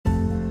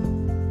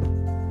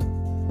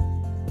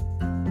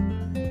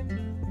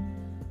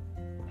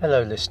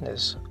Hello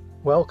listeners,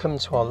 welcome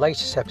to our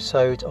latest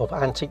episode of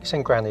Antiques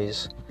and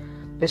Grannies.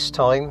 This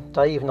time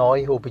Dave and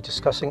I will be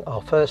discussing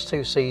our first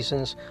two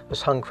seasons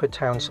as Hungerford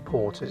Town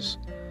supporters,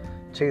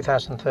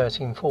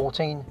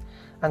 2013-14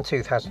 and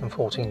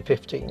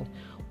 2014-15,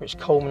 which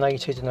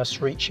culminated in us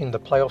reaching the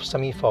playoff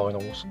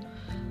semi-finals.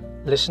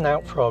 Listen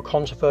out for our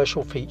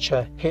controversial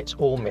feature Hit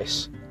or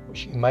Miss,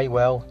 which you may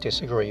well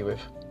disagree with.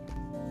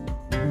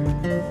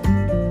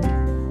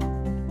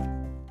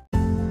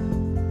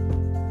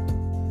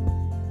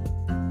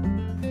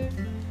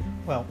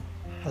 Well,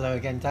 hello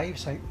again Dave,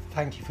 so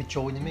thank you for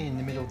joining me in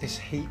the middle of this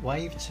heat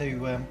wave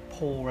to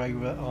pour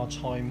over our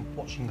time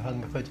watching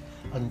Hungerford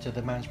under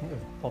the management of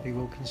Bobby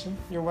Wilkinson.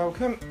 You're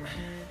welcome.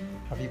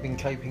 Have you been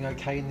coping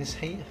okay in this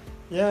heat?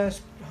 Yeah,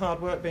 it's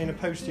hard work being a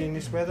postie in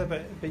this weather,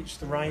 but it beats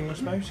the rain, I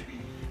suppose.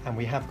 And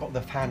we have got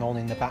the fan on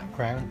in the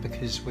background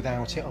because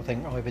without it I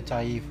think either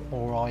Dave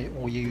or I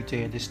or you,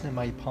 dear listener,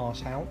 may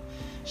pass out.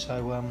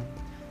 So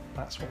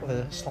that's what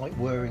the slight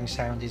whirring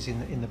sound is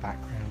in the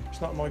background.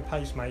 It's not my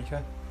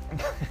pacemaker.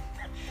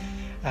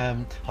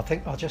 I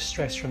think I'll just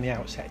stress from the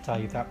outset,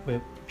 Dave, that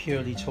we're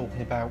purely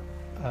talking about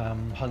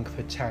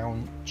Hungerford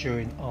Town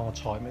during our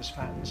time as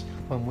fans.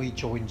 When we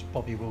joined,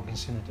 Bobby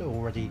Wilkinson had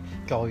already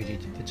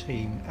guided the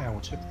team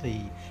out of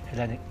the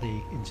Hellenic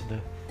League into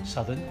the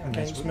Southern. And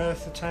against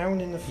Merthyr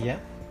Town in the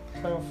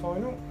playoff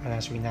final. And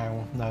as we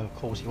now know, of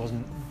course, he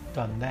wasn't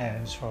done there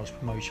as far as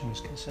promotion was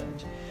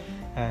concerned.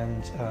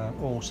 And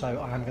also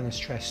I am going to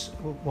stress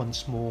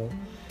once more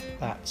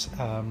that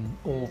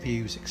all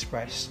views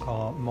expressed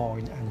are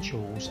mine and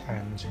Jules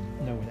and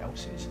no one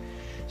else's.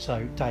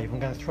 So Dave, I'm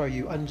going to throw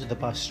you under the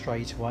bus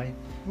straight away.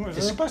 Is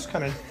there a bus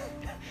coming?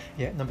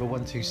 Yeah, number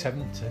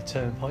 127 to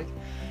Turnpike.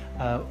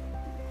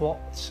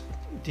 What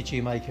did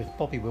you make of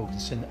Bobby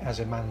Wilkinson as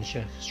a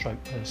manager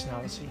stroke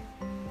personality?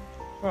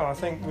 Well, I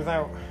think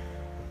without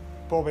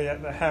Bobby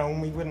at the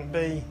helm we wouldn't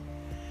be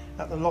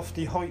at the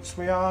lofty heights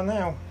we are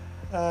now.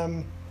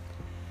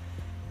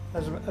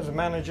 As a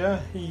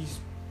manager, he's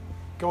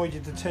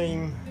guided the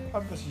team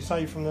up, as you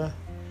say, from the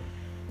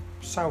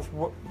South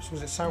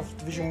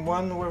Division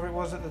 1 or wherever it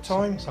was at the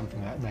time.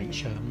 Something like that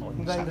nature, I'm not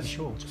exactly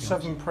sure.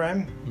 Southern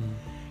Prem.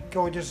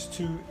 Guided us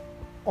to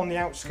on the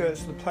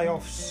outskirts of the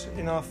playoffs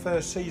in our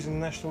first season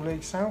National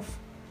League South.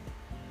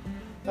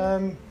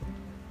 So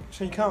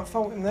you can't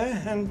fault him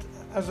there, and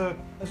as a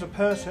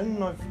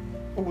person I've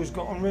always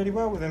got on really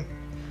well with him.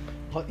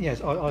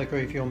 Yes, I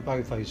agree with you on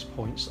both those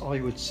points. I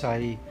would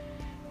say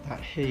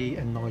that he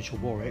and Nigel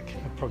Warwick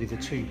are probably the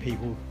two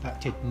people that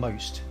did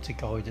most to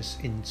guide us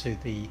into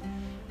the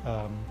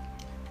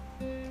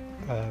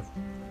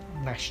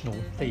National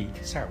League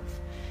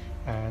South.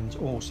 And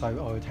also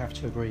I would have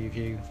to agree with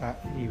you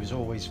that he was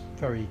always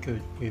very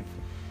good with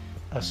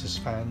us as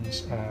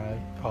fans,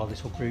 our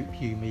little group,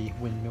 you, me,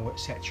 Windmill,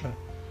 etc.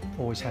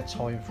 Always had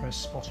time for us,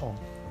 spot on.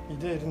 He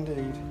did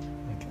indeed.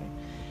 Okay.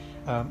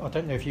 I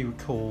don't know if you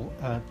recall,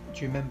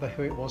 do you remember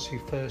who it was who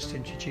first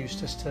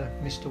introduced us to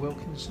Mr.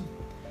 Wilkinson?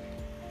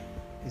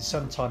 It's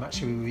some time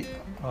actually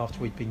after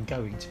we'd been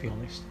going, to be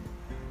honest.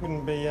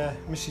 Wouldn't be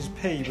Mrs.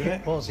 P, would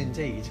it? It was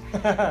indeed,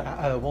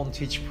 at a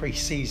Wantage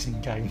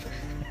pre-season game.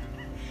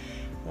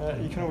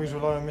 You can always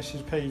rely on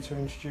Mrs. P to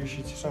introduce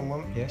you to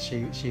someone. Yeah,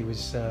 she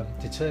was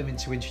determined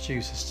to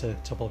introduce us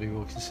to Bobby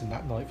Wilkinson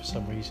that night for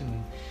some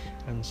reason,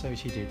 and so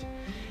she did.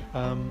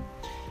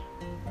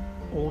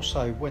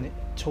 Also, when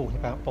talking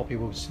about Bobby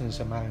Wilkinson as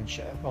a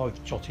manager,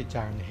 I've jotted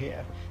down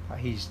here that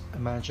he's a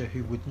manager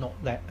who would not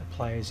let a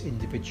player's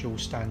individual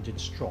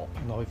standards drop,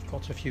 and I've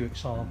got a few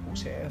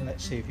examples here, and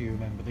let's see if you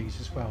remember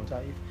these as well,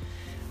 Dave.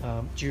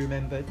 Do you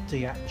remember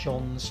Diak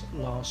John's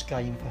last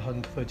game for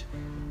Hungerford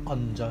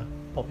under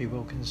Bobby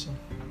Wilkinson?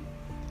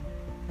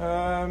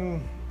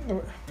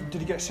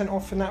 Did he get sent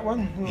off in that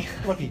one?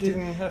 Like he did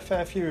in a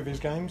fair few of his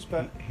games,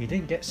 but he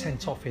didn't get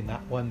sent off in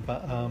that one.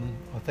 But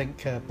I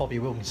think Bobby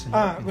Wilkinson.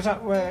 Was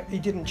that where he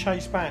didn't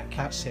chase back?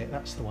 That's it.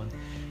 That's the one.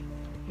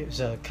 It was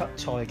a cut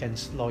tie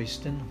against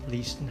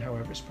Leiston,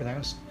 however it's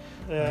pronounced.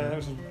 Yeah, that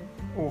was an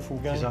awful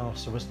game.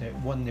 Disaster, wasn't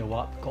it? 1-0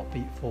 up, got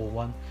beat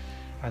 4-1,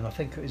 and I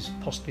think it was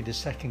possibly the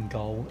second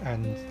goal.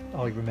 And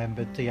I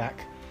remember Diak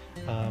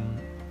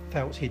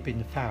felt he'd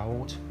been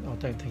fouled. I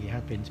don't think he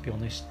had been, to be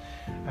honest,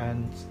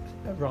 and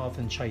rather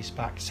than chase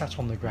back, sat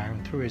on the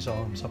ground, threw his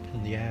arms up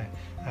in the air,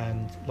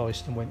 and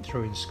Leiston went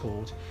through and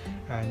scored.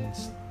 And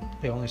to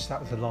be honest, that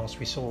was the last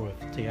we saw of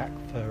Diak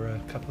for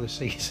a couple of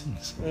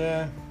seasons.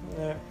 Yeah.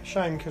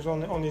 Shame, because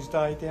on his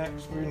day,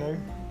 Diak's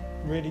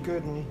really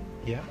good, and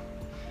yeah,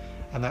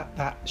 and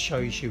that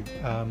shows you,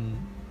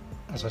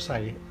 as I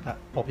say, that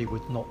Bobby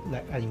would not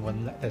let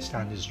anyone let their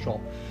standards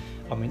drop.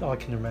 I mean, I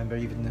can remember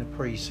even the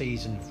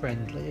pre-season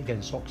friendly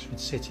against Oxford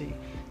City,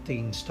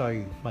 Dean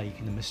Stowe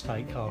making a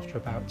mistake after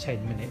about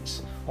 10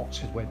 minutes.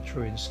 Oxford went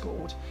through and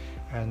scored,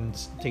 and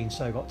Dean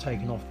Stowe got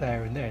taken off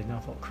there and then. And I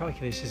thought,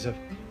 crikey, this is a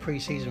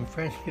pre-season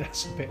friendly,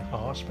 that's a bit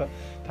harsh, but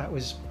that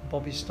was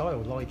Bobby's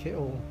style, like it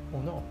or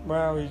not.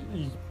 Well,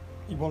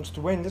 he wants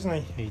to win, doesn't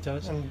he? He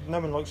does. And no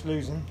one likes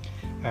losing.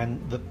 And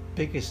the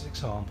biggest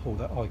example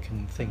that I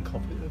can think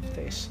of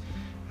this,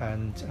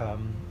 And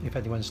if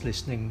anyone's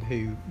listening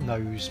who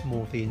knows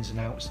more of the ins and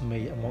outs than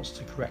me and wants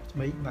to correct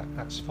me,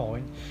 that's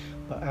fine.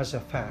 But as a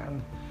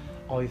fan,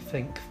 I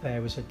think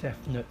there was a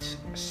definite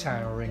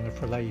souring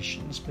of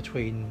relations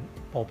between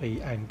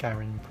Bobby and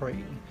Garin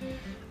Preen.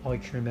 I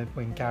can remember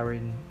when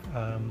Garin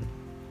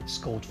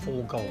scored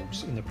 4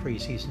 goals in the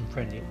pre-season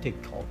friendly at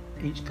Didcot.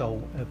 Each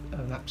goal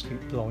an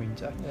absolute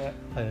blinder.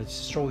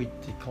 Destroyed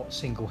Didcot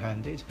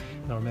single-handed,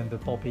 and I remember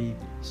Bobby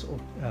sort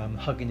of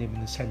hugging him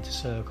in the centre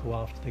circle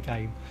after the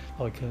game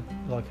like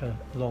a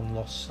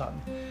long-lost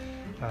son.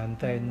 And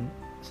then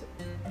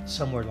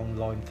somewhere along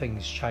the line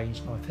things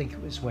changed, and I think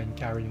it was when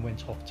Garin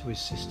went off to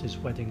his sister's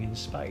wedding in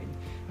Spain.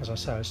 As I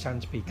say, I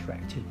stand to be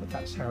corrected, but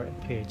that's how it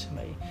appeared to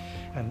me.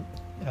 And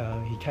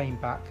he came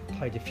back,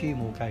 played a few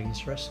more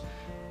games for us.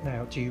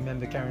 Now, do you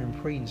remember Garin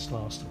Preen's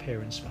last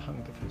appearance for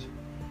Hungerford?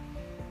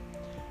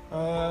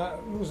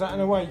 Was that an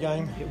away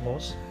game? It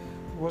was.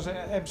 Was it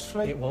at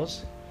Ebbsfleet? It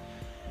was.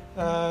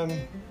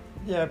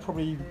 Yeah,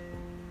 probably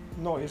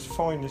not his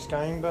finest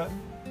game, but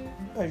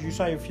as you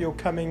say, if you're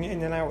coming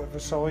in and out of the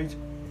side,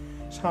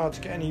 it's hard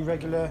to get any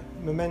regular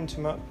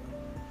momentum up.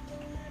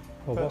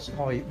 Well,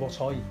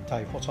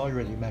 what I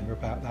really remember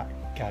about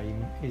that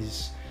game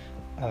is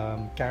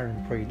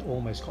Garin Preen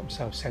almost got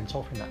himself sent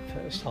off in that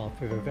first half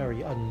with a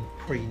very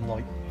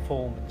un-Preen-like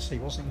performance. He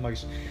wasn't the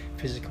most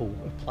physical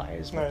of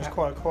players. No, he's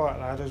quite a quiet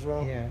lad as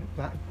well. Yeah,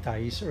 that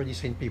day he really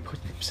seemed to be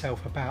putting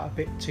himself about a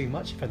bit too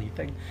much, if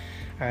anything.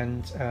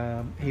 And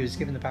he was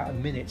given about a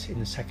minute in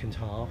the second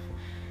half.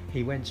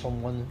 He went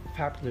on one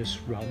fabulous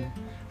run,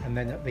 and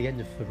then at the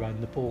end of the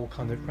run the ball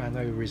kind of ran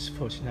over his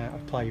foot and out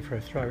of play for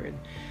a throw-in,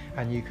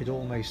 and you could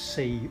almost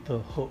see the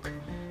hook,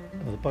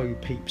 the Bo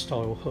Peep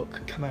style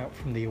hook, come out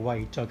from the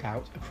away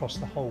dugout across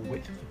the whole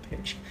width of the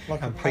pitch.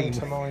 Like and a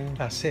pantomime.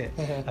 That's it,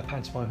 a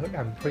pantomime hook,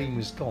 and Preen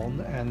was gone.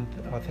 And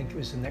I think it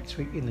was the next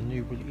week in the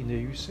New Weekly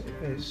News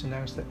it was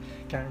announced that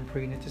Garin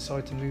Preen had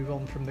decided to move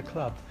on from the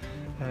club.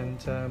 And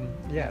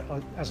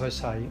as I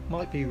say,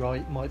 might be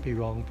right, might be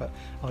wrong, but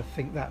I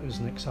think that was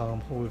an example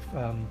of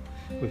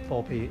with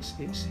Bobby,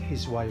 it's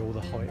his way or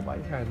the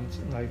highway,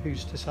 and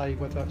who's to say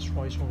whether that's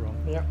right or wrong.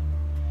 Yeah.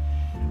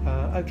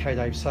 Okay,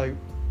 Dave. So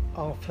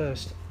our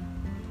first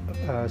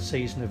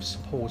season of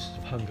supporters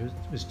of Hungerford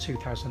was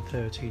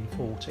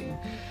 2013-14,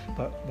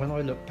 but when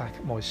I look back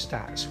at my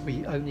stats,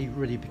 we only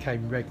really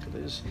became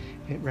regulars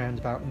around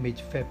about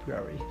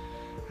mid-February.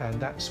 And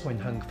that's when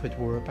Hungerford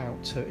were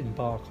about to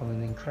embark on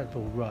an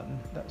incredible run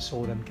that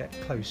saw them get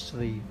close to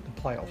the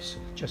playoffs,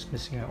 just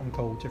missing out on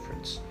goal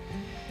difference.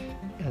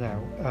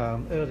 Now,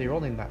 earlier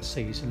on in that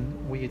season,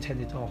 we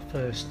attended our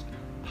first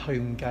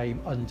home game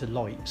under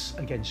lights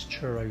against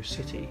Truro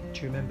City.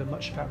 Do you remember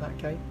much about that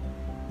game?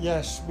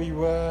 Yes, we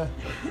went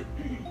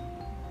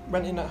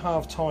in at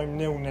half-time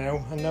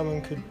 0-0, and no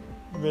one could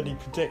really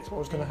predict what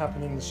was going to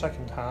happen in the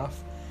second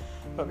half,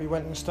 but we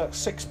went and stuck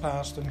 6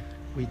 past them.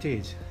 We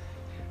did.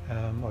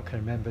 I can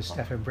remember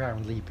Stephen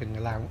Brown leaping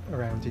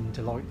around in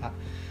delight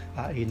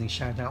that evening,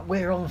 shouting out,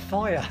 "We're on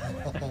fire!"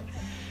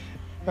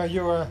 Well,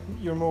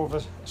 you're more of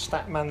a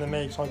stat man than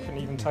me, because I couldn't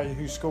even tell you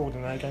who scored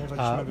in that game.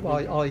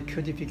 I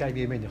could if you gave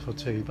me a minute or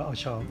two, but I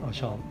shan't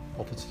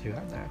bother to do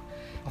that now.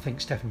 I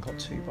think Stephen got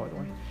 2, by the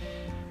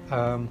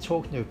way.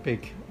 Talking of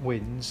big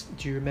wins,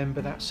 do you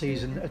remember that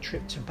season a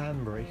trip to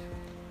Banbury?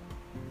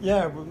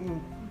 Yeah,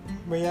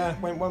 we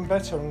went one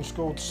better and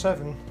scored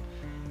 7,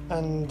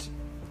 and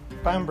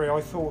Banbury,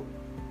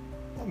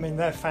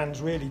 their fans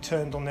really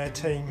turned on their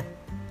team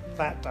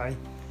that day,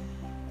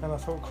 and I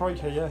thought,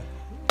 crikey,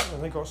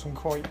 they got some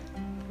quite,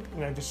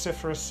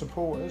 vociferous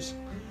supporters,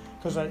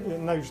 because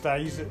in those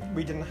days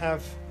we didn't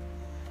have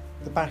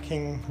the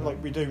backing like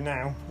we do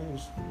now.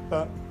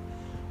 But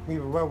we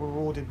were well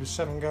rewarded with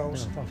 7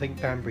 goals. I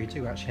think Banbury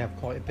do actually have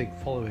quite a big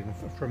following.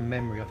 From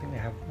memory, I think they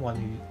have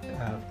one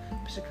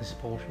particular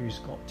supporter who's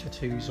got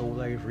tattoos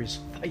all over his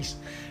face,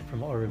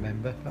 from what I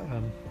remember. But,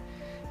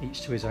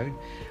 each to his own.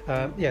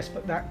 Yes,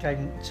 but that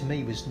game to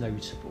me was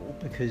notable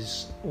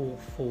because all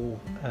 4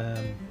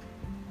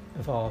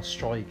 of our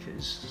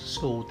strikers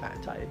scored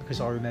that day, because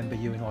I remember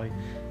you and I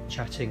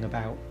chatting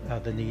about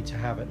the need to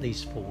have at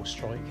least 4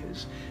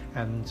 strikers,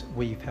 and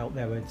we felt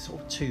there were sort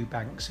of 2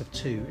 banks of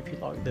 2, if you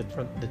like, the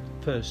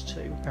first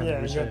 2 and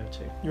the reserve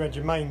 2. You had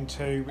your main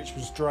 2, which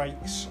was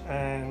Drakes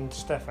and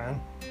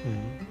Stefan,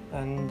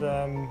 and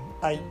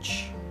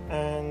H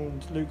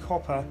and Luke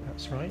Hopper.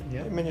 That's right,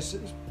 yeah. I mean, it's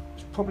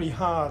probably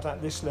hard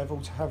at this level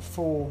to have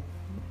 4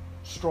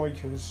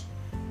 strikers,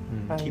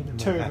 and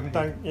 2 of them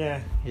don't.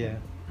 Yeah.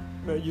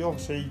 But you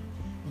obviously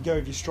go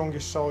with your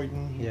strongest side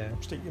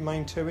and stick your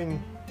main 2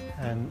 in,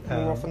 and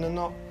more often than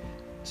not.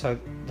 So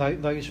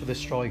those were the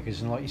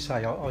strikers, and like you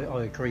say,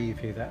 I agree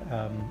with you that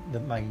the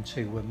main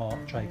 2 were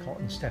Mark Draycott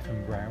and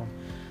Stephen Brown.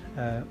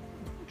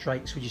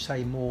 Drake's, would you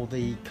say, more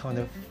the kind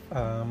of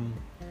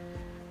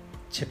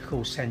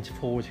typical centre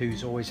forward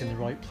who's always in the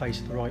right place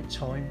at the right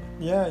time?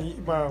 Yeah,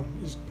 well,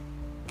 his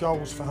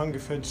goals for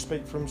Hungerford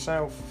speak for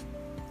himself.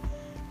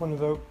 One of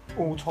the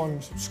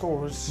all-time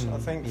scorers, I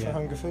think, for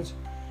Hungerford.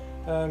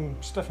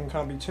 Stefan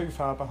can't be too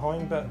far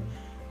behind, but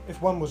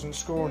if one wasn't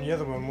scoring, the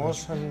other one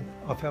was, and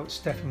I felt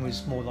Stefan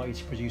was more likely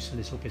to produce a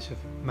little bit of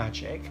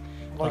magic,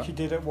 like he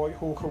did at White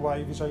Hawker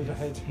Way, his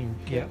overhead yeah.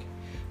 kick.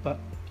 But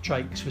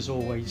Drake's was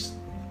always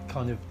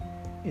kind of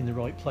in the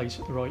right place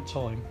at the right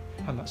time,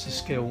 and that's a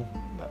skill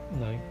that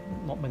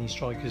not many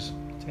strikers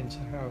tend to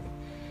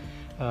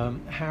have.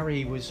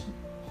 Harry was,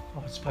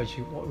 I suppose,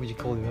 what would you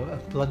call him, a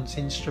blunt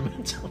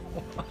instrument?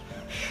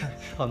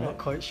 I'm not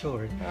quite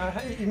sure.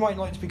 He might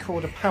like to be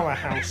called a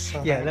powerhouse.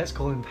 Yeah, let's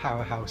call him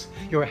Powerhouse.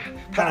 You're a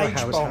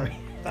powerhouse, Harry.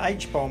 The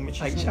H-bomb,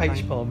 which is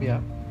H-bomb, yeah.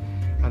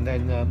 And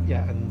then,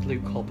 and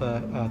Luke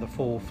Hopper, the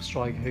fourth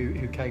striker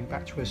who came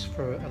back to us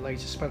for a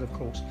later spell, of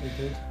course. He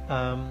did.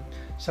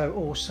 So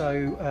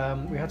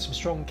also, we had some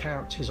strong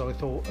characters, I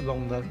thought,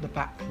 along the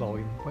back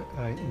line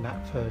in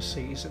that first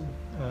season,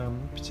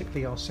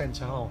 particularly our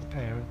centre-half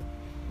pairing.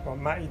 Well,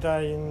 Matty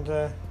Day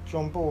and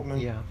John Boardman.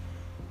 Yeah.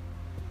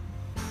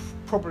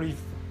 Probably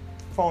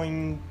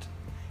find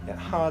it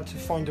hard to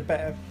find a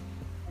better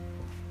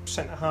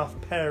centre-half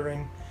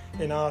pairing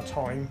in our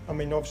time. I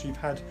mean, obviously you've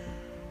had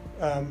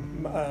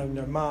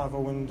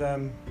Marvel and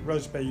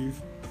Rusby,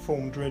 who've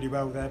performed really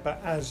well there,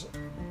 but as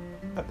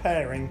a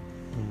pairing,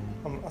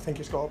 I think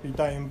it's got to be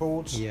Day and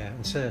Boards. Yeah,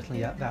 and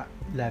certainly at that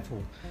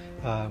level,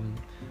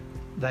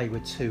 they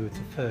were two of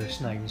the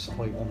first names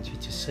I wanted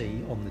to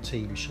see on the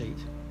team sheet.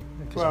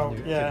 Well,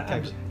 yeah,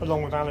 and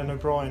along with Alan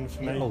O'Brien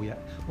for me. Oh yeah,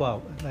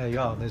 well there you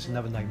are. There's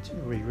another name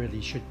we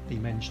really should be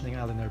mentioning,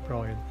 Alan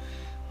O'Brien.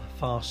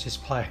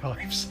 Fastest player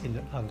I've seen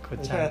at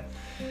Hungerford Town.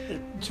 Yeah,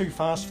 too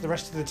fast for the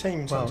rest of the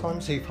team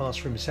sometimes. Well, too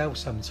fast for himself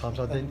sometimes.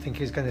 I didn't think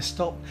he was going to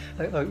stop.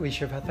 Like we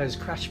should have had those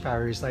crash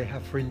barriers they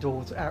have for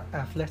indoor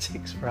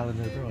athletics for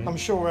Alan O'Brien. I'm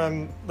sure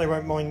they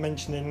won't mind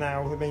mentioning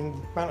now. I mean,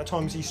 the amount of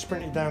times he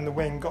sprinted down the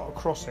wing, got a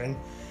crossing,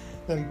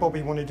 then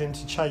Bobby wanted him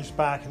to chase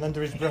back, and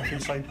under his breath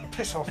he'd say,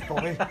 "Piss off,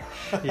 Bobby."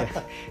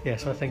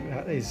 Yes, I think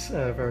that is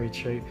very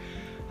true.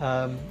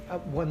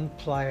 One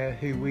player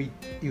who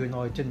you and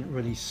I didn't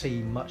really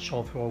see much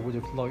of, who I would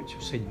have liked to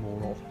have seen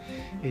more of,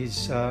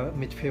 is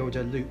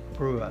midfielder Luke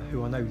Brewer,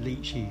 who I know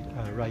Leachy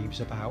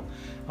raves about.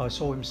 We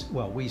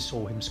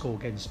saw him score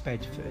against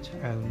Bedford,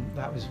 and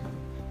that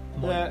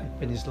might have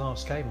been his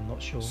last game. I'm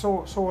not sure.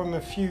 Saw him a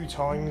few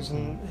times,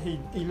 and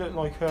he looked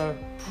like a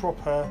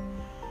proper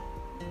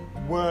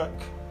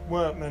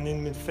workman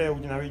in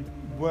midfield. You know, he'd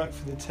work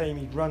for the team,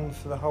 he'd run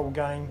for the whole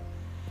game,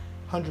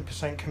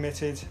 100%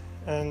 committed.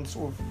 And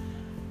sort of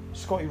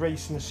Scotty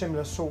Reese in a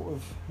similar sort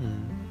of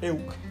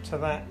ilk to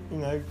that. You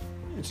know,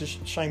 it's a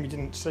shame we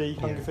didn't see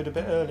Hungerford a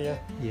bit earlier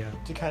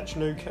to catch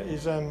Luke at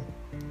his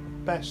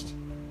best.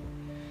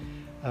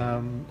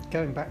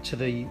 Going back to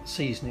the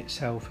season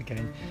itself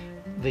again,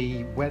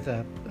 the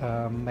weather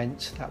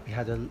meant that we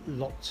had a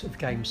lot of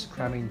games to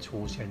cram in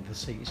towards the end of the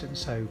season.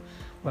 So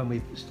when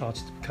we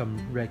started to become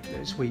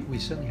regulars, we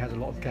certainly had a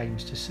lot of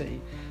games to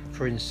see.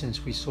 For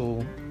instance, we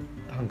saw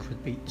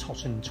Hungerford beat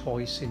Totton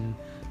twice in,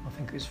 I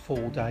think it was 4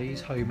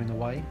 days, home and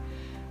away.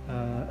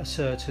 A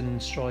certain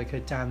striker,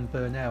 Dan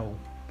Burnell,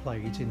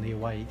 played in the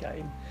away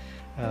game.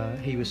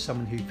 He was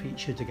someone who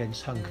featured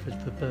against Hungerford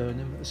for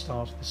Burnham at the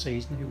start of the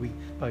season, who we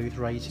both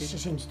rated. He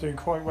seemed to do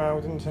quite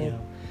well, didn't he? Yeah.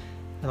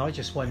 And I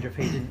just wonder if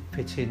he didn't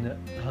fit in at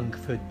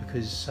Hungerford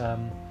because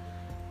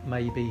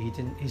maybe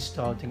his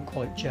style didn't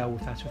quite gel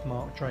with that of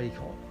Mark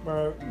Draycott.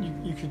 Well,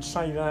 you could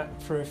say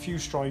that for a few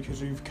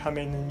strikers who've come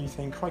in and you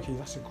think, crikey,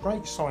 that's a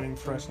great signing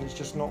for us, and it's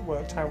just not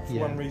worked out for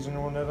one reason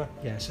or another.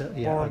 Yeah,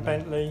 certainly. Warren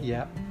Bentley,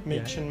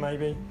 Meechan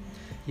maybe.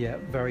 Yeah,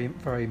 very,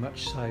 very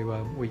much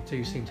so. We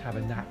do seem to have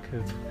a knack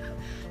of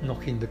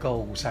knocking the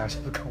goals out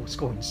of the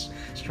goal-scoring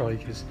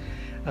strikers.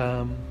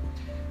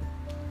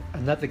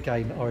 Another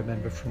game I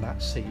remember from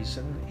that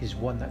season is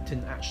one that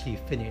didn't actually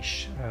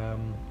finish.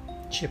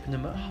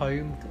 Chippenham at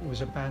home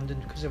was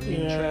abandoned because of an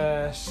injury.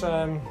 Yes,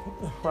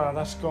 well,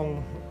 that's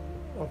gone.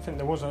 I think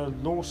there was a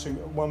lawsuit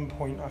at one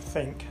point. I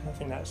think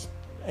that's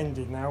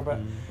ended now.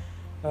 But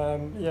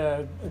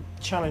a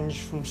challenge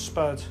from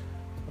Spud.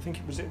 I think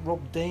it was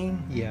Rob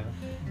Dean. Yeah.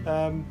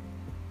 It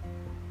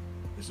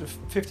was a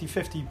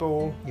 50-50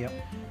 ball. Yep.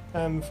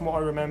 From what I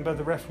remember,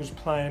 the ref was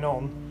playing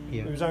on.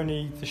 Yep. It was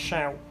only the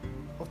shout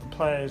of the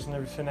players and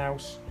everything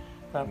else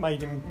that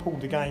made him pull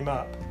the game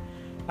up.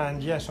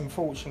 And yes,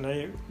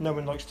 unfortunately, no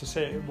one likes to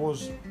see it. It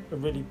was a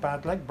really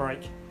bad leg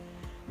break,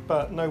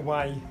 but no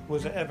way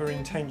was it ever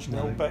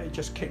intentional. No. But it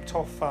just kicked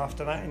off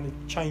after that in the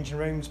changing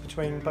rooms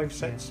between both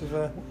sets of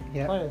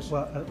players.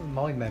 Well,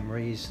 my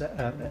memory is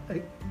that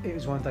it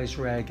was one of those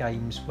rare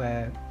games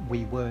where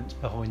we weren't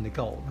behind the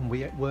goal and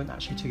we weren't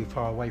actually too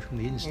far away from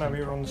the incident. No,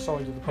 we were on the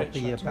side of the pitch.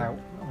 Probably about,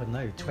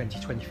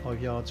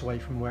 20-25 yards away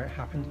from where it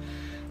happened.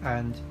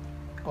 And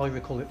I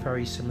recall it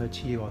very similar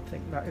to you. I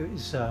think that it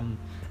was a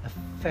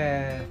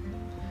fair.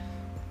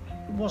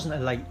 It wasn't a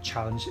late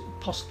challenge,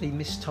 possibly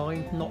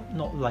mistimed,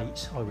 not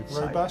late. I would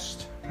say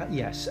robust.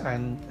 Yes,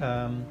 and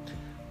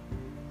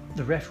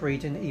the referee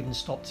didn't even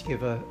stop to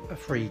give a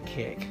free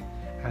kick.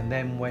 And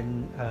then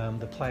when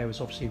the player was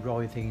obviously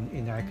writhing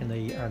in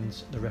agony and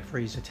the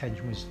referee's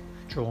attention was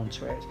drawn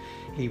to it.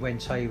 He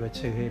went over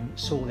to him,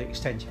 saw the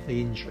extent of the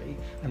injury,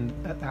 and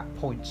at that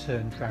point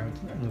turned round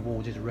and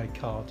awarded a red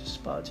card to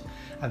Spud.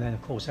 And then,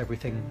 of course,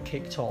 everything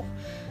kicked off.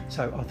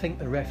 So I think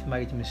the ref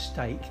made a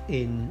mistake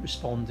in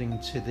responding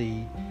to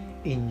the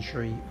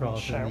injury rather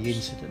than the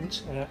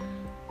incident. Yeah.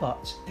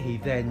 But he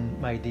then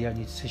made the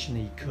only decision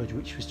he could,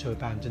 which was to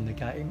abandon the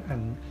game.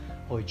 And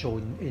I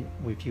join in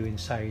with you in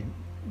saying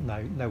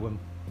no one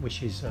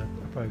wishes a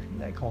broken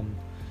leg on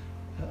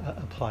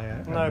a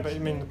player. No, but I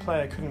mean the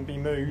player couldn't be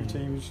moved.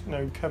 He was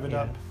covered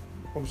up,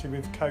 obviously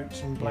with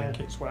coats and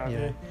blankets, what have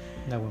you.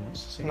 No one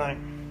wants to see No. that.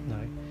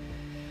 No.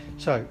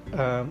 So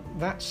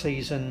that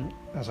season,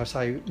 as I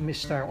say,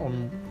 missed out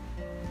on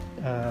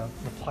the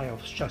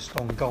playoffs just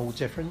on goal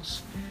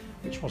difference,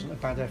 which wasn't a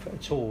bad effort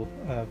at all.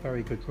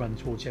 Very good run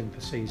towards the end of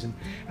the season.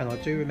 And I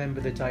do remember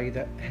the day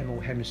that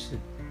Hemel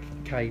Hempstead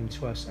came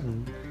to us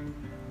and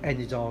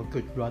ended our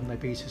good run. They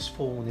beat us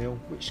 4-0,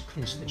 which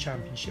clinched the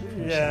championship for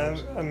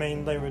themselves. I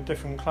mean they were a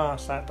different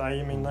class that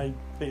day. I mean they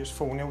beat us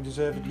 4-0,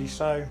 deservedly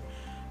so.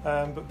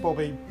 But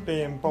Bobby,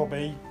 being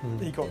Bobby,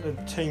 he got the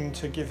team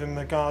to give him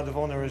the guard of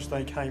honour as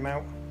they came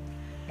out.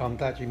 I'm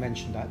glad you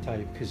mentioned that,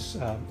 Dave, because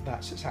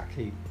that's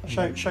exactly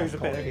shows a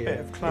bit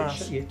of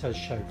class. It does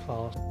show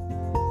class.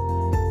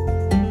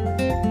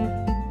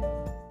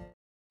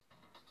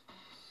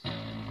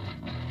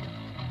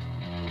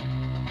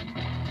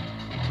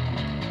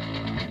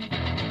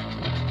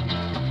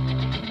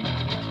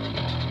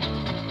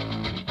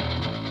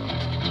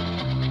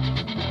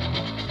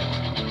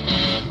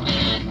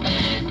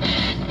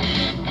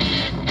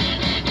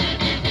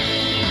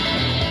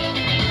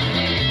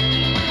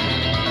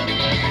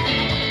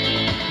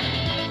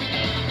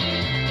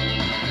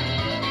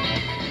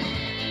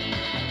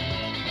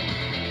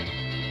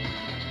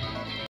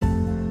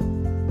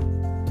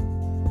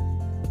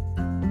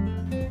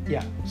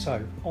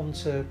 So on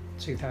to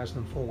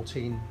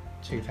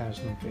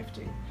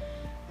 2014-2015,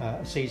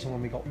 a season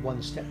when we got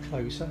one step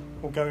closer.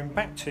 Or going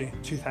back to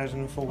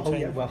 2014. Oh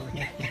yeah, well,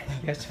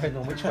 yes,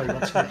 depending on which way you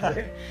want to look at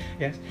it.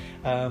 Yes,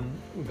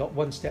 we got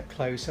one step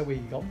closer. We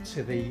got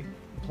to the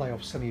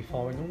playoff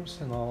semi-finals,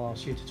 and I'll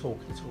ask you to talk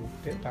a little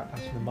bit about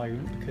that in a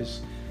moment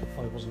because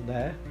I wasn't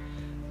there.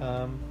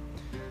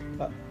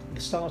 But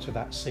the start of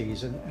that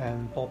season,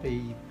 and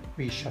Bobby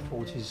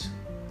reshuffled his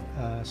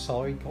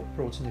side, got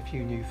brought in a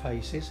few new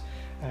faces,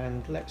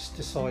 and let's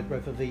decide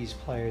whether these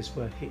players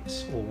were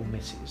hits or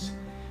misses.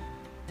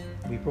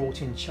 We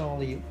brought in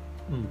Charlie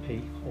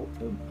Impey, or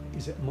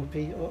is it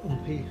Muppy or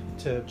Umpy?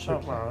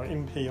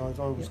 Impey I've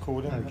always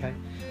called him. Okay,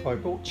 well, I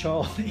brought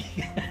Charlie,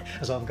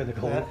 as I'm going to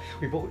call it.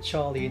 We brought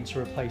Charlie in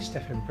to replace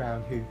Stephen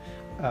Brown, who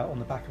on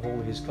the back of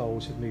all his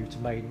goals had moved to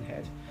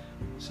Maidenhead.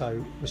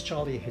 So was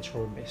Charlie a hit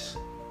or a miss?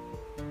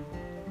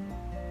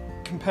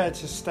 Compared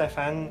to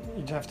Stefan,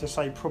 you'd have to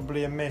say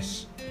probably a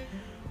miss.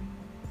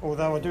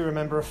 Although I do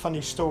remember a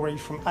funny story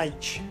from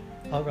H.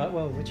 Oh right,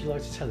 well, would you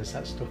like to tell us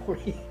that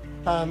story?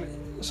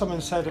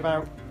 Someone said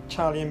about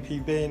Charlie Impey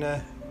being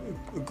a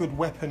good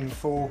weapon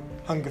for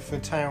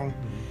Hungerford Town,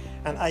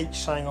 and H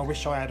saying, "I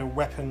wish I had a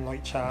weapon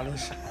like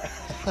Charlie's."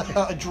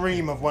 A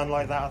dream of one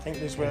like that, I think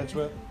his words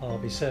were. I'll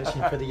be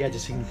searching for the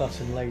editing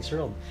button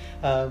later on.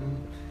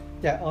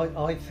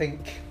 I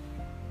think,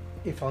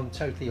 if I'm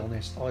totally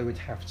honest, I would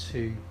have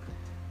to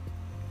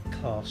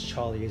class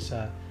Charlie as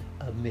a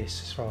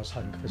miss as far as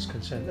Hungerford's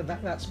concerned.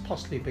 That's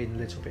possibly been a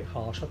little bit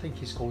harsh. I think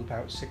he scored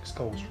about 6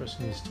 goals for us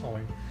in his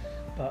time,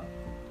 but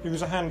he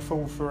was a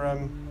handful for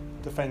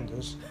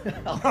defenders.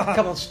 Oh,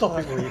 come on, stop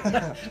it, will you?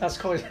 That's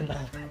quite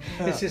enough.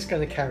 It's just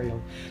going to carry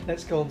on.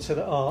 Let's go on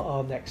to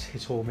our next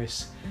hit or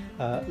miss.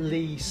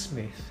 Lee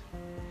Smith.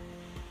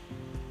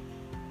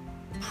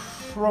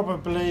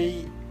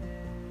 Probably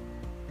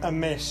a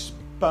miss,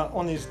 but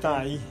on his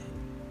day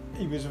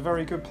he was a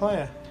very good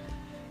player.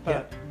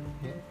 But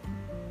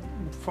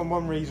from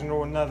one reason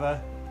or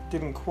another,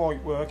 didn't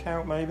quite work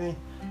out, maybe.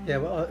 Yeah,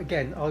 well,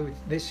 again,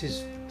 this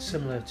is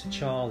similar to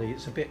Charlie.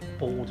 It's a bit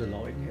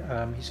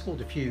borderline. He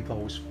scored a few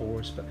goals for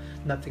us, but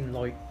nothing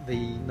like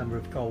the number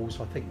of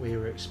goals I think we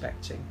were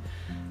expecting.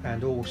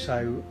 And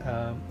also,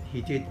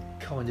 he did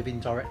kind of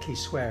indirectly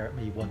swear at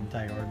me one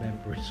day, I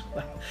remember as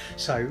well.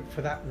 So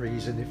for that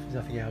reason, if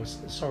nothing else,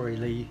 sorry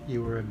Lee,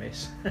 you were a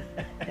miss.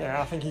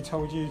 Yeah, I think he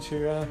told you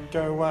to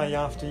go away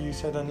after you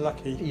said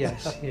unlucky.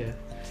 Yes, yeah.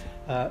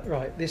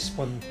 Right, this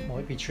one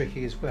might be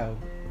tricky as well,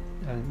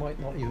 and it might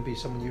not even be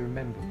someone you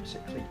remember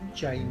particularly.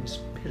 James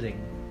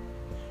Pilling.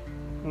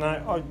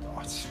 No,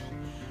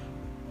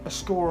 a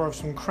scorer of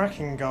some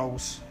cracking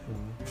goals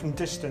from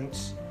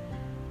distance.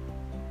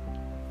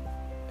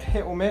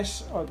 Hit or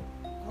miss? I'm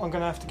going to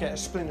have to get a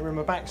splinter in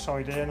my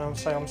backside here, and I'll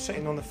say I'm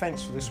sitting on the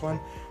fence for this one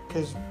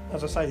because,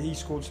 as I say, he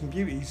scored some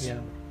beauties.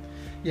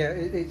 Yeah,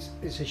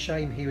 it's a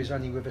shame he was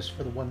only with us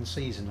for the one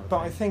season.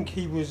 I think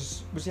he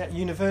was he at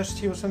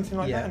university or something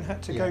like that and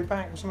had to go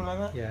back or something like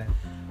that? Yeah.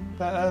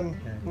 But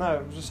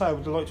no, as I say, I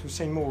would like to have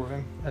seen more of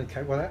him.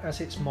 Okay, well,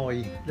 as it's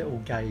my little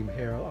game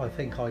here, I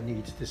think I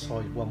need to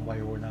decide one way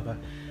or another,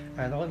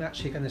 and I'm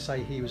actually going to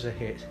say he was a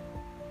hit.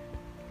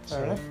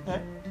 Fair enough.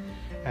 Yeah.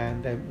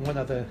 And then one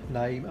other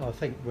name, I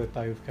think we're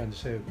both going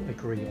to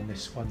agree on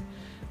this one.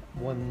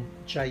 One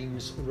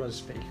James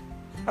Rusby.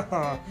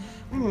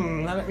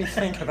 Now let me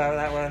think about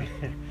that one.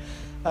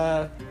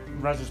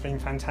 Ruz has been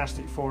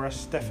fantastic for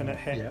us, definite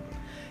hit.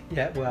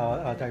 Yeah, well,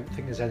 I don't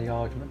think there's any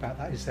argument about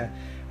that, is there?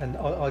 And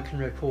I can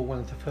recall one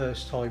of the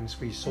first times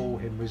we saw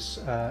him was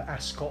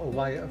Ascot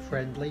away at a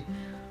friendly.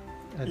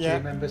 Do you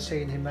remember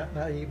seeing him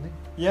that evening?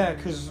 Yeah,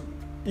 because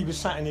he was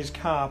sat in his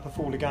car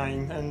before the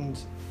game, and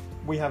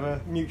we have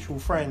a mutual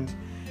friend,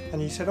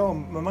 and he said, "Oh,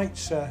 my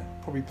mate's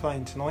probably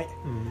playing tonight."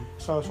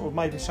 So I sort of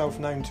made myself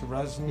known to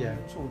Ruz, and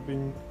sort of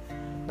been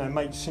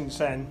mates since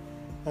then,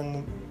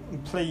 and I'm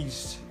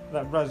pleased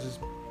that Ruz has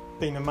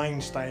been a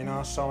mainstay in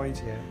our side,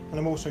 and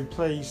I'm also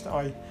pleased that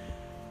I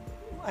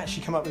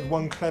actually come up with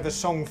one clever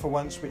song for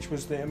once, which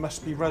was the "It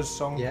Must Be Ruz"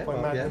 song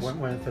by Madness.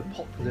 One of the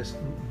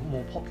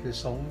more popular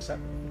songs that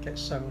gets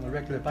sung on a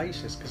regular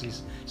basis, because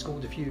he's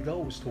scored a few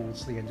goals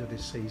towards the end of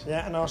this season.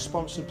 Yeah, and our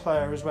sponsored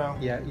player as well.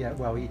 Yeah,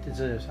 well, he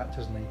deserves that,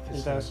 doesn't he?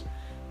 He does.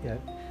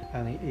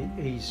 And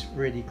he's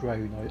really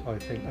grown, I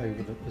think,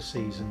 over the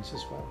seasons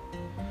as well.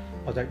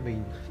 I don't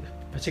mean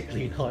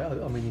particularly in height,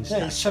 I mean in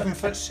stature. He's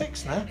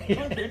 7'6" now.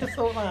 Who'd have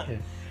thought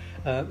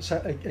that?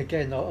 So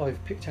again,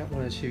 I've picked out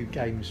one or two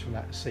games from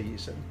that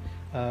season.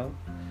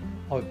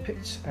 I've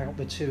picked out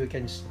the two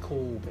against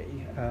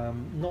Corby,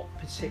 not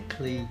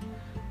particularly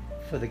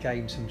for the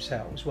games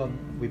themselves. One,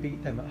 we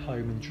beat them at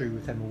home and drew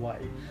with them away,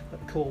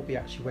 but Corby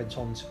actually went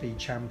on to be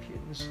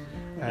champions.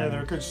 Yeah,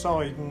 they're a good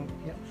side, and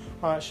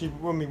actually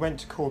when we went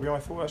to Corby, I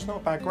thought that's not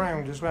a bad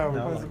ground as well.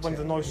 No, one of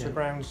the nicer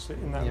grounds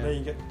in that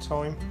league at the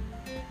time.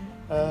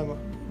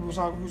 Who was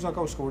our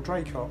goal scorer?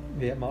 Draycott.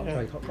 Yeah, Mark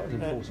Draycott got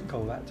an important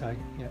goal that day.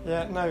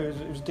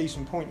 It was a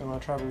decent point on our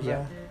travels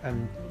there.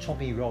 And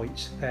Tommy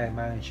Wright, their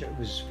manager,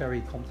 was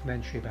very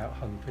complimentary about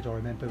Hungerford. I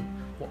remember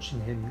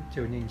watching him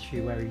do an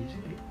interview where he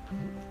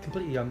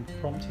completely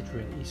unprompted,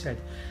 really. He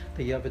said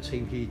the other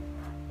team he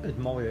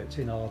admired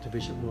in our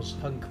division was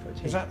Hungerford.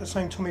 Is that the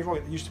same Tommy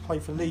Wright that used to play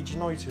for Leeds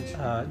United?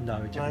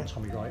 No, different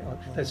Tommy Wright.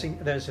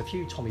 There's a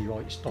few Tommy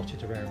Wrights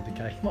dotted around the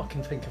game. I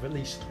can think of at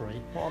least 3.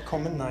 What a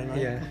common name,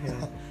 eh?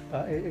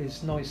 But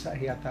it's nice that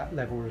he had that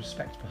level of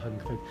respect for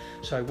Hungerford.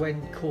 So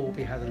when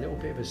Corby had a little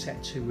bit of a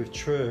set-to with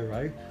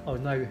Truro, I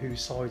know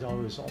whose side I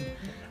was on,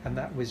 and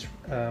that was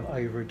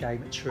over a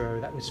game at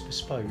Truro that was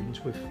abandoned,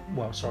 with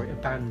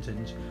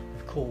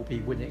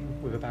Corby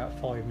winning with about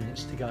 5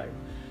 minutes to go.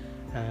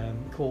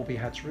 Corby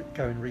had to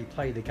go and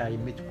replay the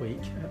game midweek,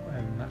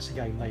 and that's a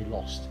game they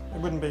lost. It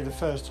wouldn't be the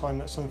first time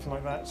that something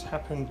like that's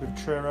happened with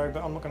Truro,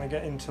 but I'm not going to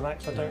get into that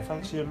because I don't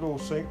fancy a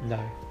lawsuit.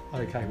 No.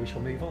 Okay, we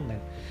shall move on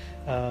then.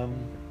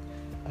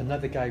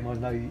 Another game I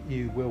know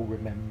you will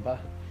remember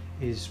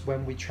is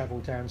when we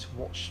travelled down to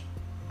watch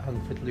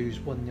Hungerford lose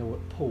 1-0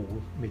 at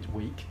Poole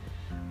midweek.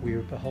 We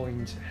were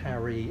behind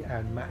Harry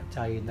and Matt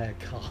Day in their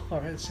car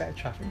at a set of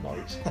traffic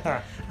lights.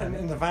 And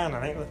in the van,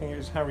 I think it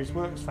was Harry's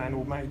Works van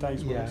or Matty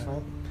Day's Works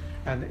van.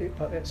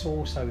 But it's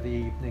also the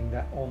evening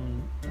that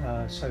on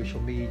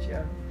social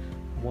media,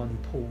 one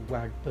Paul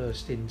Wag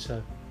burst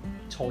into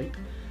type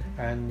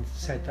and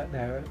said that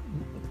there are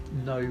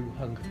no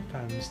Hungerford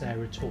fans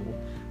there at all,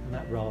 and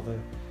that rather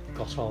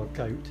got our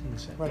goat,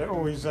 didn't it? Well, it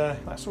always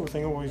that sort of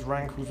thing always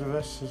rankles with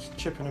us, as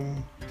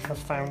Chippenham have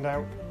found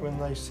out when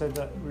they said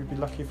that we'd be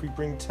lucky if we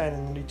bring 10,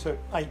 and he took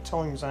 8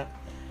 times that,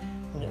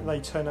 and yet they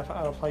turn up at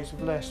our place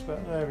with less.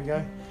 But there we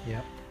go.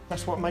 Yeah,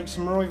 that's what makes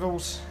them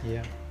rivals.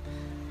 Yeah.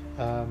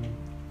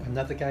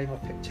 Another game I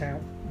picked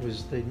out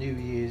was the New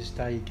Year's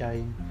Day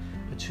game,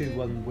 a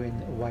 2-1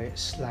 win away at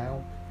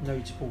Slough.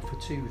 Notable for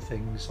 2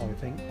 things, I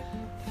think.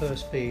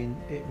 First being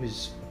it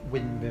was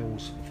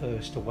Windmill's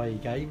first away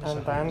game,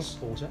 and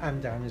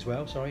Dan as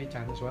well.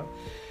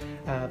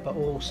 But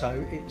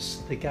also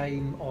it's the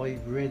game I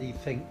really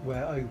think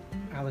where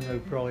Alan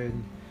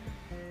O'Brien,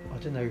 I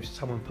don't know if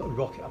someone put a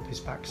rocket up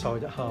his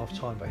backside at half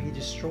time, but he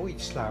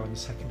destroyed Slough in the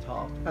second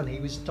half, and he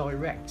was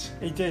direct.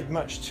 He did,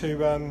 much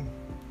to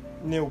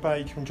Neil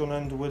Baker and John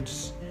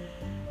Underwood's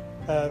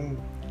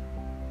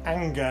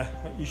anger,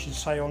 you should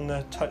say, on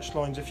the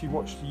touchlines. If you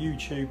watch the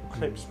YouTube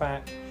clips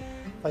back,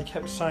 they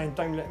kept saying,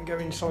 "Don't let him go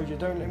inside you,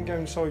 don't let him go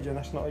inside you," and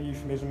that's not a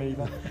euphemism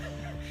either.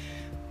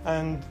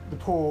 And the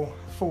poor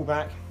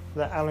fullback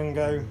let Alan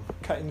go,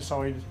 cut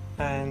inside,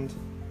 and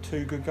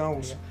 2 good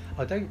goals.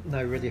 I don't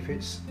know really if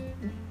it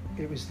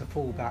was the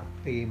fullback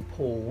being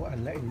poor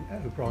and letting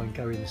O'Brien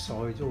go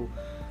inside, or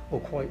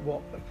quite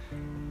what.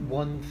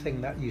 One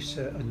thing that used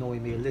to annoy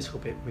me a little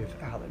bit with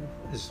Alan,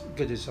 as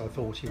good as I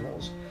thought he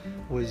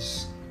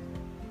was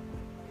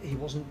he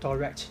wasn't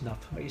direct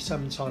enough for me.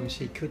 Sometimes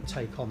he could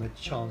take on a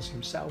chance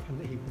himself, and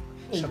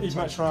he'd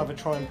much rather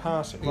try and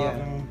pass it rather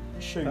than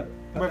shoot.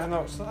 Whether or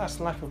not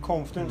that's lack of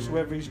confidence, or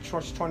whether he's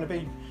trying to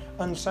be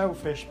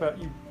unselfish, but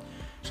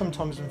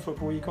sometimes in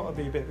football you've got to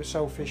be a bit of a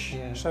selfish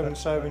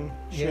so-and-so and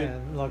shoot. Yeah,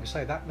 and like I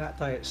say, that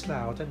day at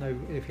Slough, I don't know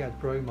if he had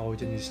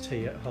bromide in his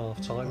tea at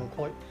half time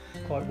or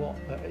quite what,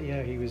 but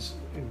he was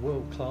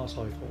world class,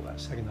 I thought,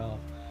 that second half.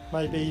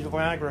 Maybe the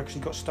Viagra, because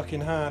he got stuck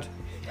in hard.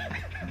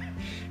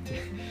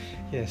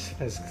 Yes,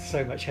 there's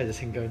so much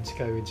editing going to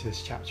go into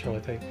this chapter, I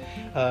think.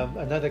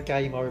 Another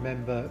game I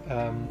remember,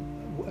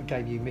 a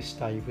game you missed,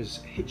 Dave, was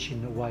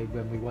Hitchin away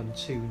when we won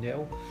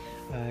 2-0.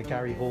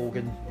 Gary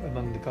Horgan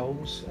among the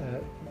goals,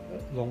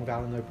 along with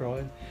Alan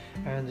O'Brien,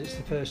 and it's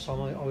the first time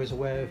I was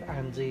aware of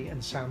Andy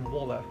and Sam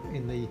Waller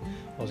in the,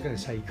 I was going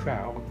to say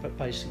crowd, but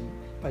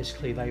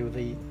basically they were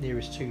the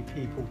nearest two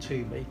people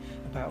to me,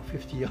 about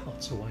 50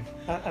 yards away.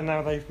 And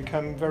now they've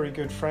become very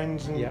good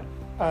friends and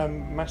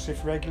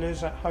massive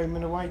regulars at home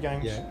and away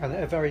games. Yeah, and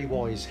a very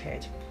wise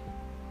head.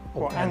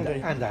 What,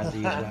 Andy? And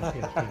Andy as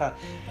well.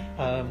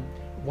 Yeah.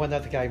 One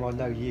other game I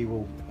know you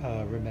will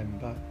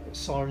remember,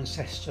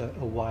 Cirencester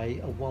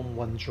away, a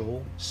 1-1 draw.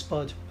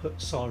 Spud put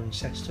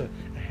Cirencester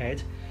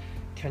ahead.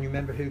 Can you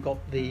remember who got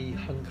the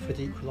Hungerford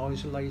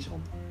equaliser late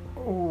on?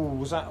 Oh,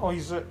 was that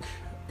Isaac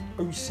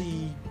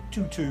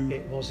Tutu?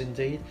 It was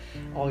indeed.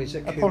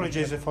 Isaac.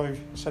 Apologies if I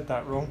said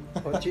that wrong.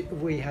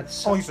 We had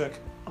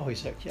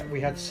Isaac, yeah. We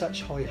had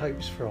such high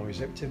hopes for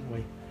Isaac, didn't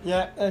we?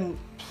 Yeah, and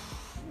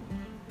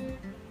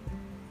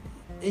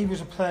he was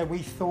a player we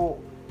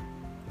thought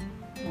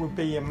would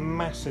be a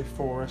massive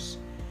for us,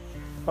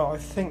 but I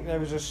think there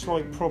was a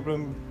slight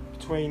problem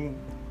between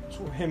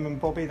sort of him and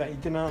Bobby, that he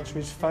didn't answer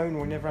his phone,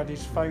 or he never had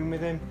his phone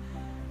with him,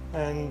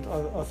 and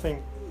I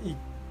think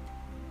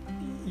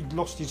he'd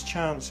lost his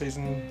chances,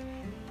 and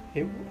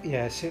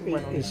it's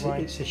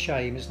a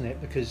shame, isn't it?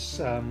 Because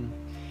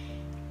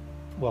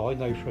well, I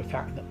know for a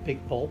fact that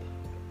Big Bob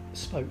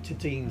spoke to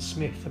Dean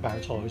Smith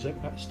about Isaac.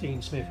 That's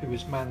Dean Smith, who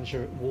was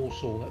manager at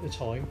Walsall at the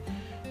time,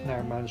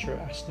 now manager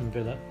at Aston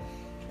Villa.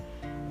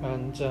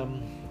 And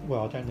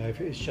well, I don't know if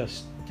it was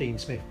just Dean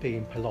Smith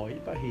being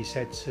polite, but he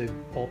said to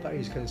Bob that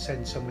he's going to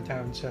send someone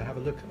down to have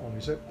a look at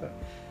Isaac, but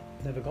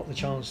never got the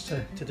chance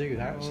to do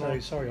that. Oh. So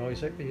sorry,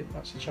 Isaac,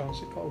 that's a chance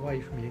that got away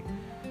from you.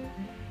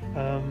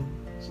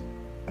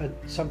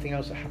 Something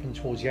else that happened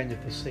towards the end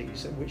of the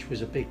season, which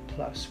was a big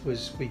plus,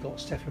 was we got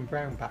Stephen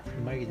Brown back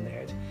from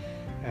Maidenhead,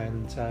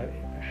 and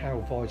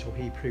how vital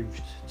he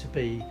proved to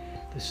be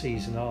the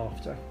season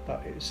after.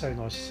 But it was so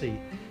nice to see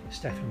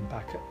Stephen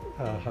back at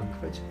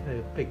Hungerford,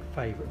 a big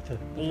favourite of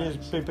the fans. He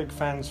is big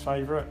fans'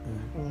 favourite,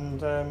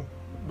 and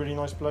really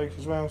nice bloke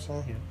as well,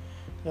 so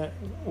yeah,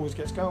 always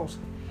gets goals.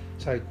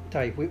 So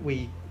Dave,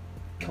 we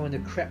kind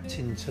of crept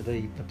into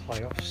the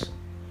playoffs,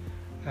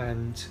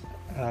 and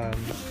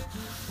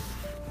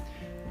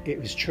it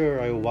was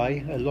Truro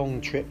away, a long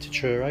trip to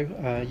Truro.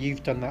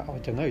 You've done that, I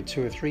don't know,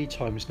 2 or 3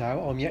 times now.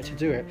 I'm yet to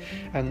do it.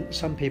 And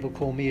some people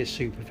call me a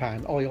super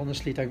fan. I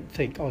honestly don't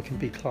think I can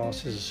be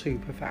classed as a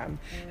super fan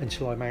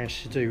until I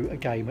manage to do a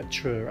game at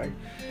Truro.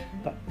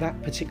 But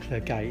that particular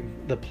game,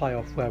 the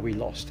playoff where we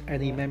lost,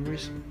 any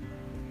memories?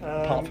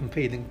 Apart from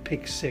feeling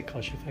pig sick,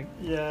 I should think.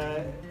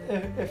 Yeah,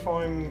 if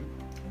I'm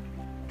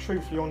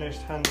truthfully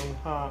honest, hand on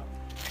heart,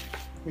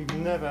 we've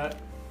never,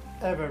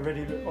 ever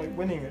really looked like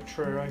winning at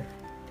Truro.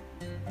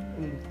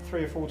 And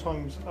 3 or 4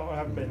 times I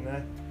have been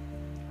there.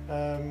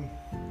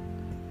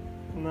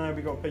 No,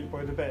 we got beat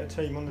by the better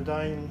team on the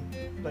day, and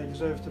they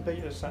deserved to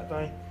beat us that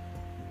day.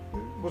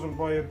 It wasn't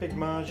by a big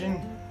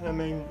margin. I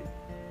mean,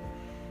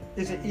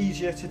 is it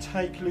easier to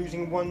take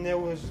losing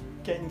 1-0 as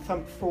getting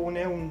thumped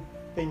 4-0 and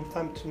being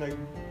thumped,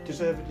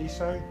 deservedly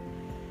so?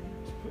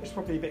 It's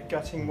probably a bit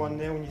gutting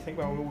 1-0, and you think,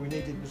 well, all we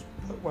needed was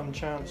put one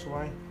chance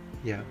away.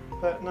 Yeah.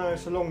 But no,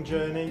 it's a long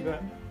journey,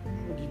 but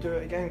would you do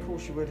it again? Of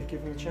course you would, have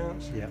given the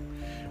chance. Yeah.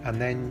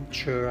 And then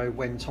Truro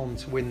went on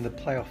to win the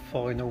playoff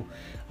final,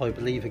 I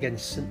believe,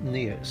 against St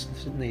Neots.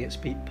 St Neots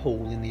beat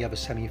Poole in the other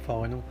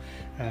semi-final.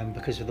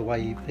 Because of the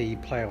way the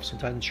playoffs are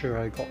done,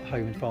 Truro got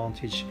home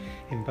advantage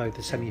in both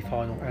the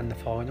semi-final and the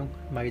final,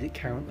 made it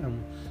count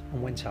and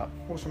went up.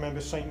 I also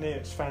remember St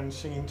Neots fans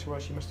singing to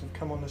us, you must have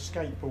come on the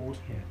skateboard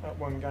at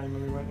one game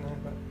when we went there.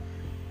 But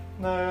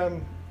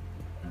no,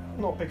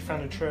 not a big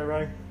fan of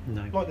Truro.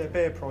 No. Like their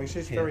beer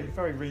prices, very,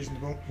 very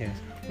reasonable. Yes.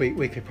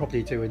 We could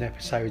probably do an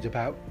episode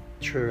about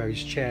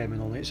Truro's chairman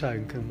on its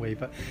own, couldn't we?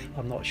 But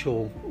I'm not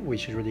sure we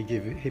should really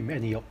give him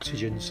any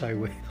oxygen,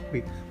 so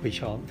we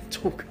shan't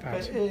talk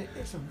about it.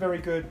 It's a very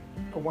good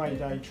away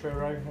day,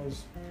 Truro.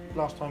 As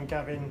last time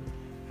Gavin,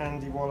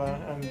 Andy Waller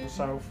and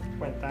myself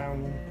went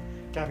down,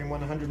 Gavin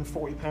won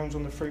 £140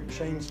 on the fruit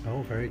machines.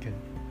 Oh, very good.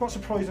 Not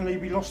surprisingly,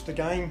 we lost the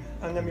game,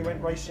 and then we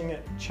went racing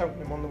at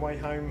Cheltenham on the way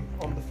home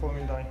on the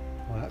following day.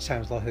 Well, that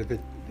sounds like a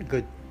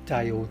good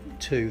day or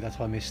two that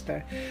I missed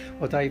there.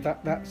 Well, Dave,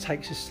 that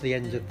takes us to the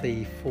end of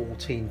the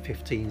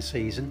 14-15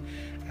 season,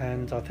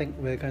 and I think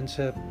we're going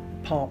to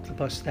park the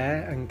bus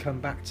there and come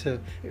back to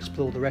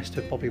explore the rest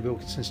of Bobby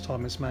Wilkinson's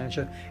time as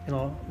manager in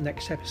our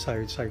next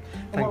episode. So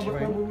thank you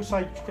very much. We'll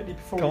say quickly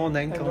before go on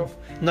then, go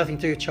on. Nothing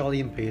to do with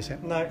Charlie Impey, is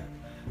it? No.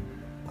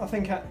 I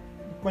think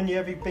when you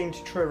ever been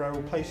to Truro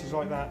or places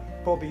like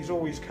that, Bobby's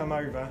always come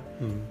over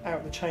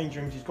out the change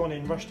rooms. He's gone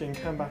in, rushed in,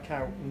 come back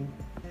out, and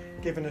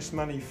given us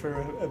money for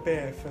a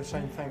beer for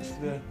saying thanks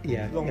for the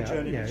long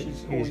journey, which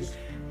is always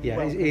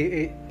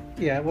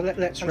well,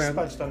 let's round.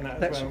 Spud's done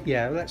that as well.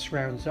 Yeah, let's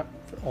round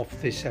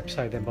off this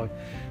episode then by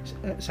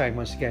saying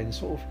once again,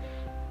 sort of,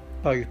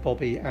 both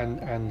Bobby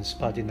and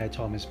Spud in their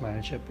time as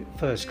manager,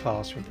 first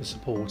class with the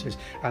supporters,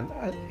 and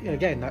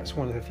again, that's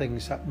one of the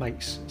things that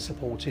makes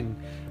supporting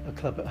a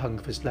club at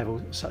Hungerford's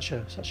level such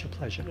a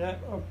pleasure.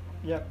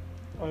 Yeah,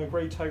 I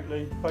agree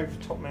totally. Both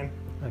top men.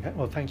 Okay,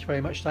 well, thank you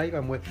very much, Dave,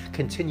 and we'll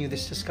continue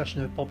this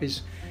discussion of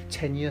Bobby's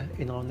tenure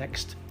in our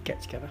next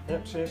get together.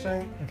 Yep, see you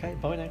soon. Okay,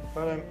 bye now.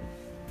 Bye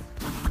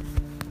then.